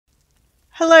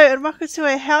Hello and welcome to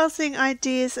a housing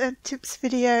ideas and tips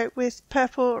video with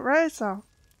Purple Rosa.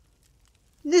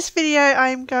 In this video I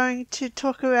am going to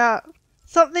talk about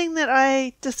something that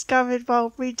I discovered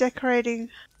while redecorating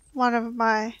one of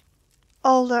my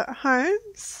older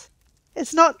homes.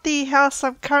 It's not the house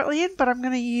I'm currently in, but I'm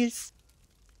going to use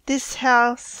this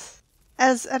house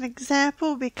as an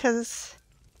example because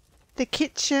the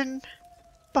kitchen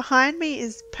behind me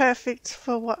is perfect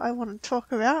for what I want to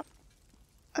talk about.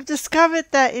 I've discovered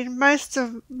that in most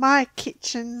of my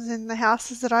kitchens in the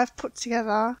houses that I've put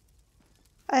together,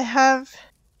 I have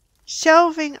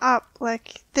shelving up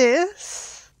like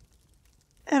this,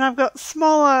 and I've got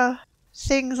smaller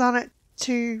things on it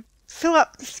to fill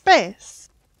up the space,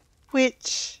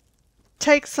 which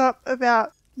takes up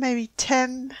about maybe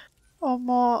 10 or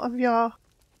more of your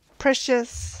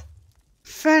precious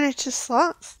furniture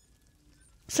slots.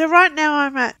 So right now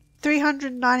I'm at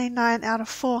 399 out of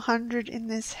 400 in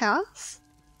this house.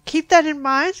 Keep that in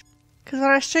mind, because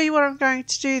when I show you what I'm going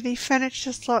to do, the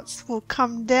furniture slots will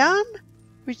come down,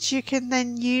 which you can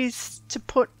then use to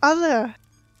put other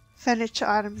furniture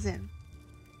items in.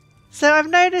 So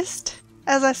I've noticed,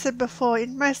 as I said before,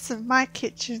 in most of my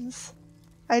kitchens,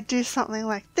 I do something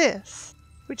like this,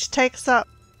 which takes up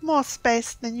more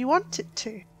space than you want it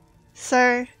to.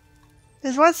 So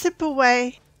there's one simple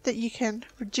way that you can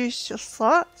reduce your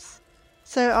slots.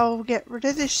 So I'll get rid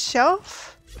of this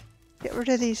shelf, get rid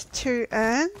of these two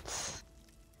urns,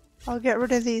 I'll get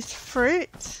rid of these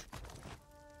fruit,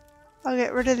 I'll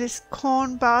get rid of this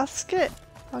corn basket,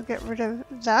 I'll get rid of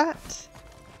that,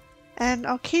 and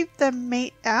I'll keep the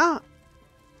meat out.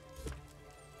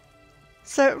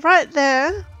 So right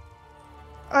there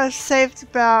I've saved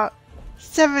about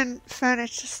 7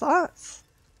 furniture slots.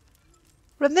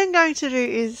 What I'm then going to do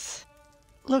is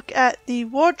look at the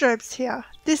wardrobes here.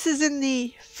 This is in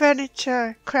the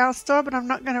furniture crown store, but I'm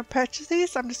not going to purchase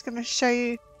these. I'm just going to show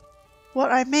you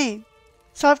what I mean.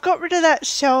 So I've got rid of that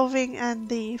shelving and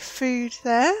the food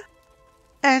there.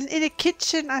 And in a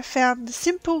kitchen I found the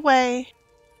simple way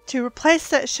to replace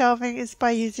that shelving is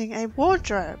by using a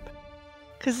wardrobe.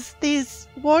 Because these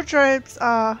wardrobes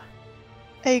are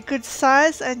a good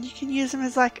size and you can use them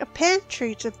as like a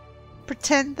pantry to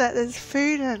pretend that there's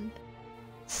food and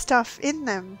stuff in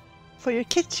them for your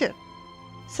kitchen.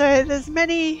 So there's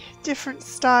many different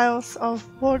styles of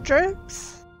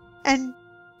wardrobes, and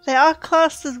they are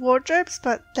classed as wardrobes,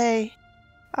 but they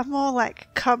are more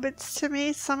like cupboards to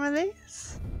me, some of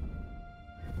these,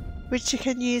 which you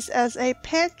can use as a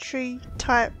pantry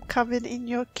type cupboard in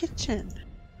your kitchen.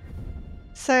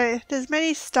 So there's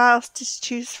many styles to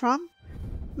choose from.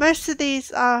 Most of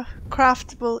these are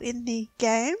craftable in the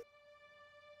game.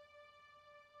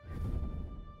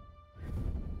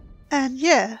 And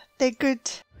yeah, they're good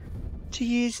to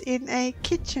use in a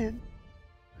kitchen.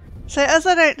 So as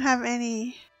I don't have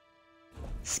any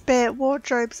spare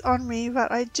wardrobes on me,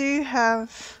 but I do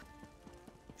have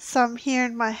some here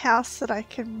in my house that I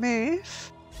can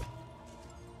move.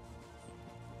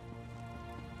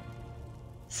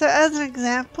 So as an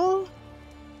example,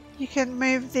 you can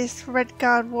move this red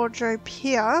guard wardrobe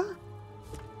here,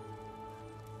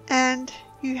 and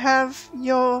you have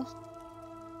your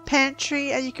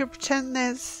pantry, and you can pretend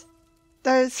there's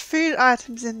those food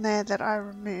items in there that I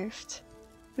removed,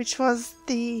 which was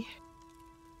the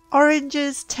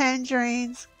oranges,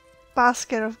 tangerines,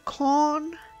 basket of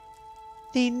corn,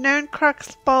 the known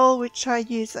crux bowl which I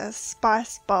use as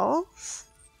spice bowls.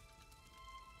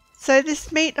 So this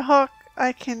meat hook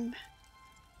I can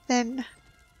then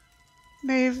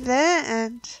move there,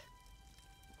 and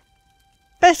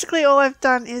basically all I've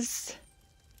done is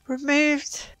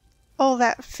removed all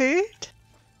that food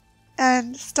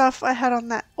and stuff I had on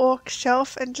that orc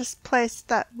shelf and just placed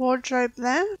that wardrobe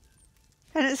there,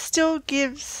 and it still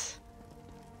gives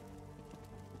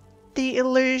the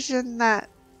illusion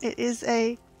that it is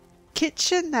a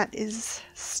kitchen that is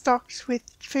stocked with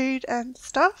food and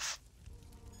stuff.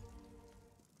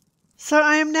 So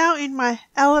I am now in my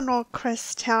Eleanor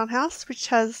Crest townhouse, which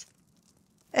has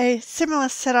a similar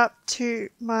setup to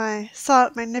my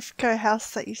Silent Magnifico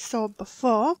house that you saw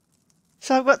before.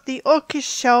 So I've got the orcish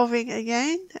shelving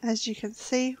again, as you can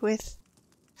see, with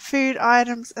food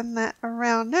items and that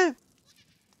around it.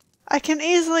 I can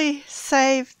easily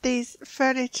save these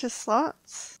furniture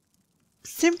slots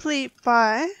simply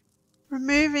by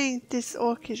removing this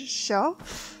orcish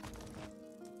shelf.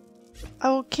 I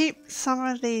will keep some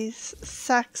of these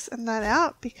sacks and that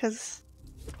out, because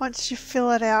once you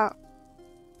fill it out,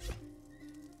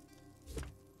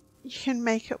 you can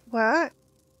make it work.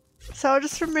 So I'll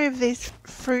just remove these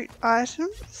fruit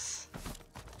items.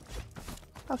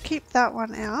 I'll keep that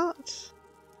one out.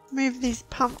 move these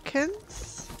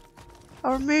pumpkins.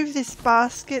 I'll remove this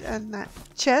basket and that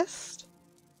chest.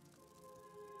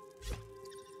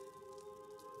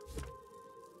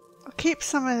 I'll keep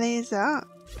some of these out.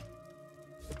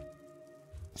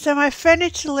 So my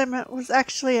furniture limit was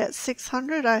actually at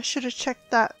 600. I should have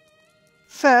checked that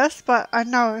first, but I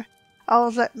know I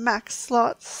was at max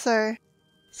slots. So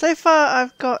far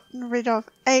I've gotten rid of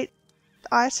 8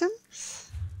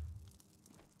 items.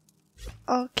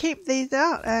 I'll keep these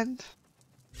out and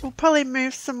we'll probably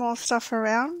move some more stuff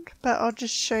around, but I'll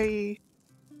just show you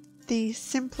the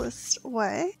simplest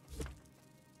way.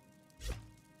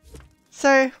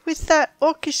 So with that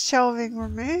orcish shelving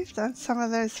removed and some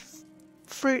of those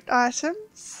fruit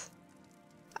items,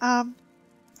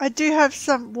 I do have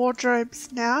some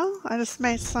wardrobes now. I just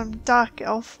made some dark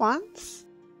elf ones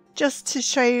just to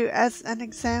show you as an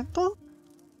example.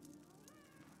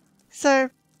 So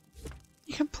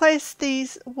you can place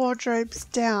these wardrobes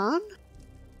down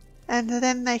and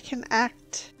then they can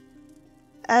act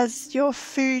as your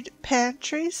food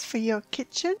pantries for your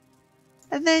kitchen.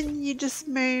 And then you just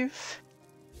move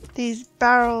these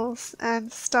barrels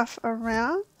and stuff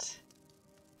around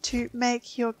to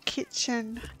make your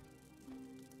kitchen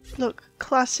look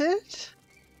cluttered.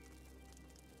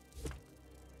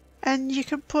 And you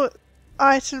can put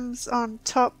items on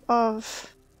top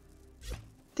of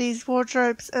these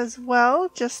wardrobes as well,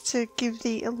 just to give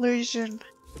the illusion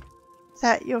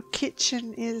that your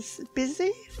kitchen is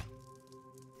busy.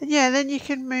 And yeah, then you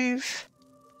can move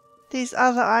these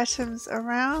other items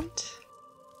around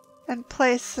and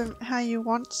place them how you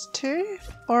want to,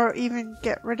 or even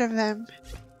get rid of them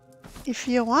if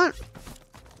you want.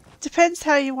 Depends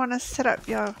how you want to set up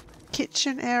your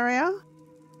kitchen area.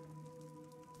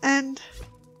 And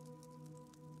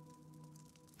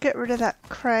get rid of that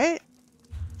crate.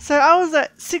 So I was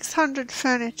at 600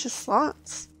 furniture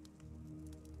slots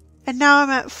and now I'm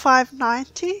at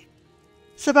 590.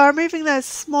 So by removing those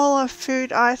smaller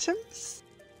food items,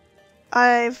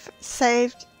 I've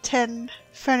saved 10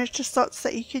 furniture slots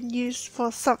that you can use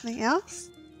for something else.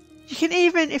 You can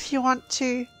even, if you want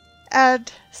to,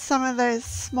 add some of those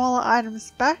smaller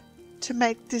items back to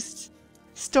make this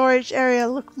storage area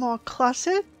look more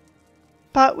cluttered.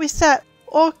 But with that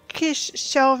orcish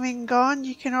shelving gone,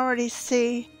 you can already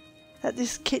see that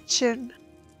this kitchen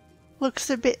looks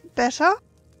a bit better.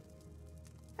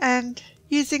 And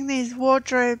using these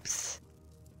wardrobes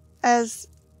as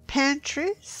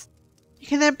pantries, you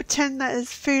can then pretend that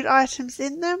there's food items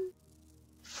in them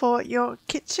for your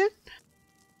kitchen.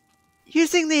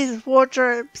 Using these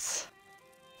wardrobes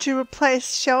to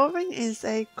replace shelving is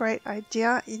a great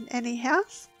idea in any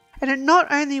house. And it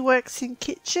not only works in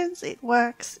kitchens, it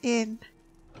works in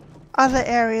other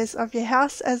areas of your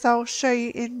house, as I'll show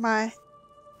you in my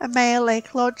Amaya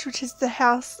Lake Lodge, which is the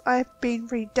house I've been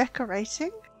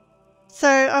redecorating. So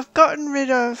I've gotten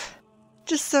rid of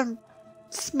just some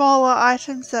smaller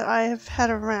items that I have had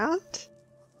around.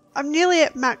 I'm nearly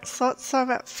at max slots, so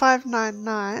I'm at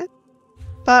 599.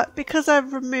 But because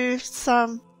I've removed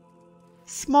some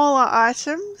smaller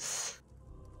items,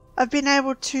 I've been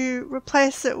able to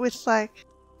replace it with like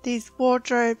these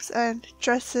wardrobes and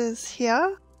dressers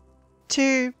here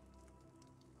to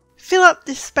fill up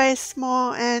this space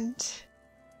more. And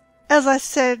as I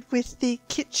said with the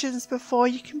kitchens before,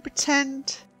 you can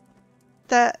pretend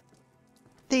that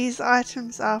these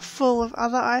items are full of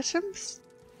other items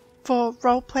for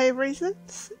roleplay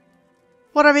reasons.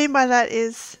 What I mean by that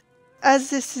is, as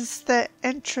this is the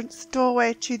entrance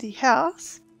doorway to the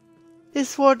house,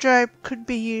 this wardrobe could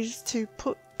be used to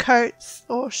put coats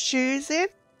or shoes in.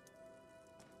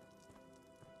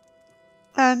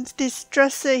 And this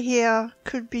dresser here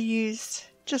could be used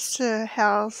just to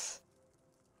house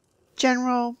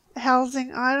general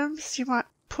housing items you might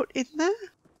put in there.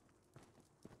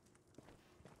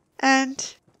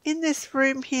 And in this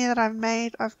room here that I've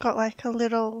made, I've got like a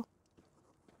little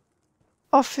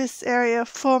office area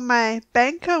for my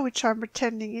banker, which I'm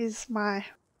pretending is my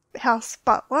house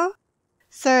butler.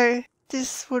 So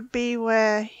this would be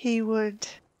where he would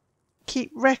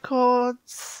keep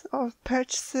records of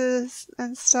purchases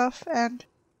and stuff. And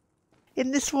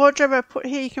in this wardrobe I put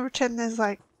here, you can pretend there's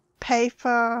like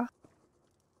paper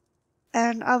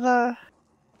and other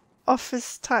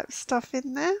office type stuff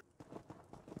in there.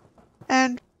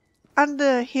 And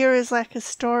under here is like a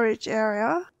storage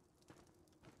area,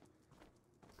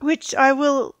 which I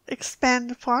will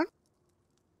expand upon.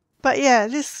 But yeah,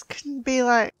 this can be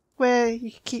like where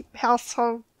you keep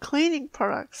household cleaning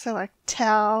products, so like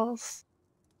towels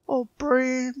or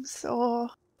brooms or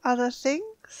other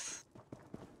things.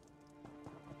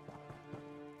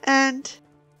 And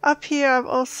up here I've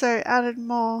also added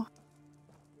more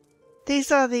these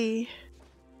are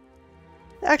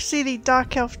actually the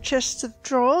Dark Elf chest of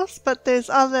drawers, but there's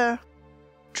other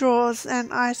drawers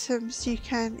and items you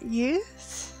can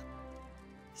use.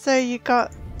 So you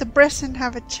got the Breton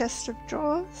have a chest of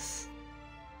drawers.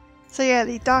 So yeah,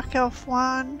 the Dark Elf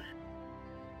one.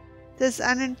 There's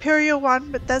an Imperial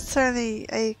one, but that's only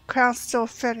a Crown Store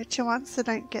furniture one, so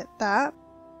don't get that.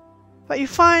 But you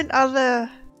find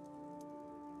other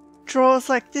drawers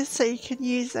like this that you can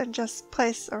use and just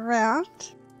place around.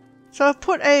 So I've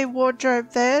put a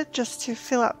wardrobe there just to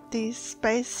fill up the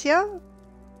space here.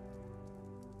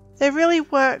 They really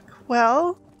work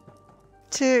well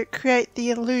to create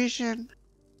the illusion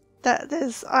that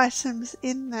there's items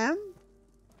in them.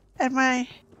 And my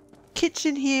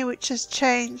kitchen here, which has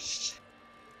changed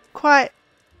quite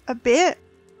a bit,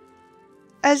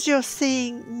 as you're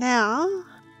seeing now,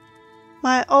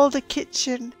 my older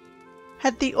kitchen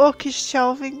had the orcish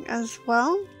shelving as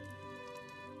well,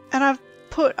 and I've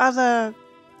put other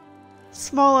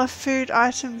smaller food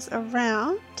items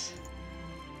around.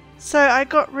 So I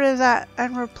got rid of that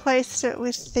and replaced it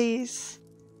with these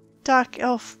Dark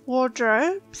Elf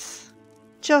wardrobes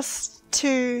just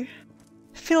to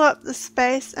fill up the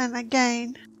space, and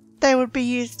again they would be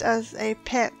used as a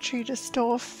pantry to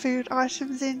store food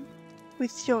items in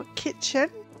with your kitchen.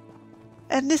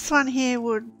 And this one here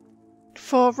would,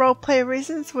 for roleplay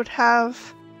reasons, would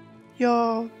have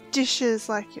your dishes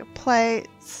like your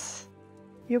plates,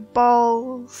 your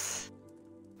bowls,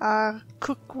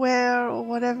 cookware or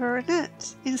whatever in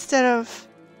it, instead of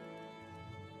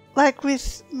like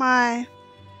with my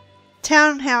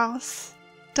townhouse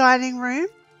dining room.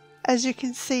 As you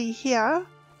can see here,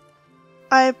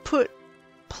 I put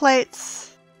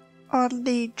plates on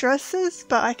the dressers,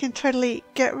 but I can totally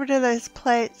get rid of those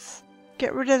plates,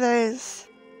 get rid of those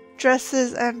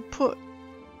dressers, and put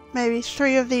maybe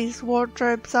 3 of these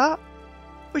wardrobes up,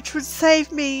 which would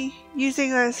save me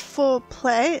using those 4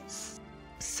 plates.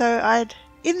 So I'd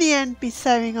in the end be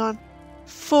saving on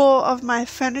 4 of my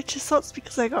furniture slots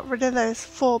because I got rid of those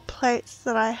 4 plates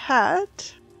that I had.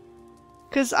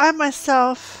 Because I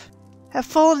myself have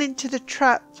fallen into the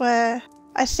trap where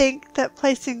I think that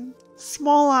placing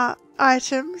smaller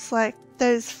items like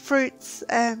those fruits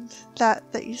and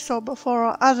that you saw before,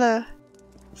 or other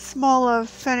smaller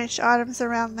furniture items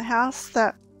around the house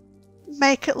that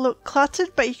make it look cluttered,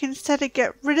 but you can instead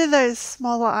get rid of those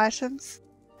smaller items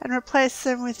and replace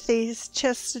them with these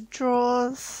chests of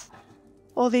drawers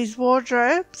or these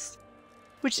wardrobes,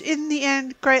 which in the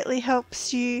end greatly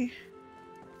helps you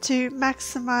to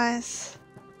maximize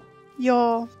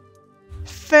your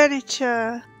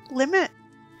furniture limit,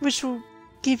 which will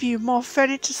give you more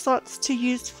furniture slots to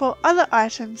use for other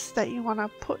items that you want to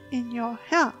put in your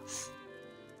house.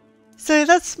 So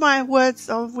that's my words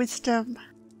of wisdom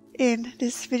in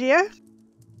this video.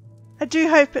 I do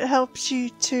hope it helps you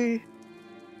to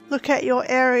look at your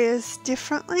areas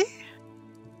differently,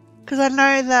 because I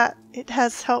know that it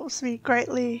has helped me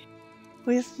greatly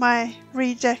with my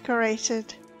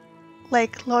redecorated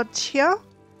Lake Lodge here.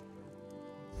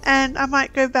 And I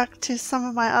might go back to some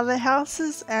of my other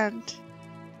houses and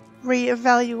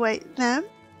re-evaluate them.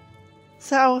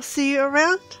 So I will see you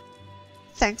around.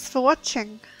 Thanks for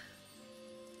watching.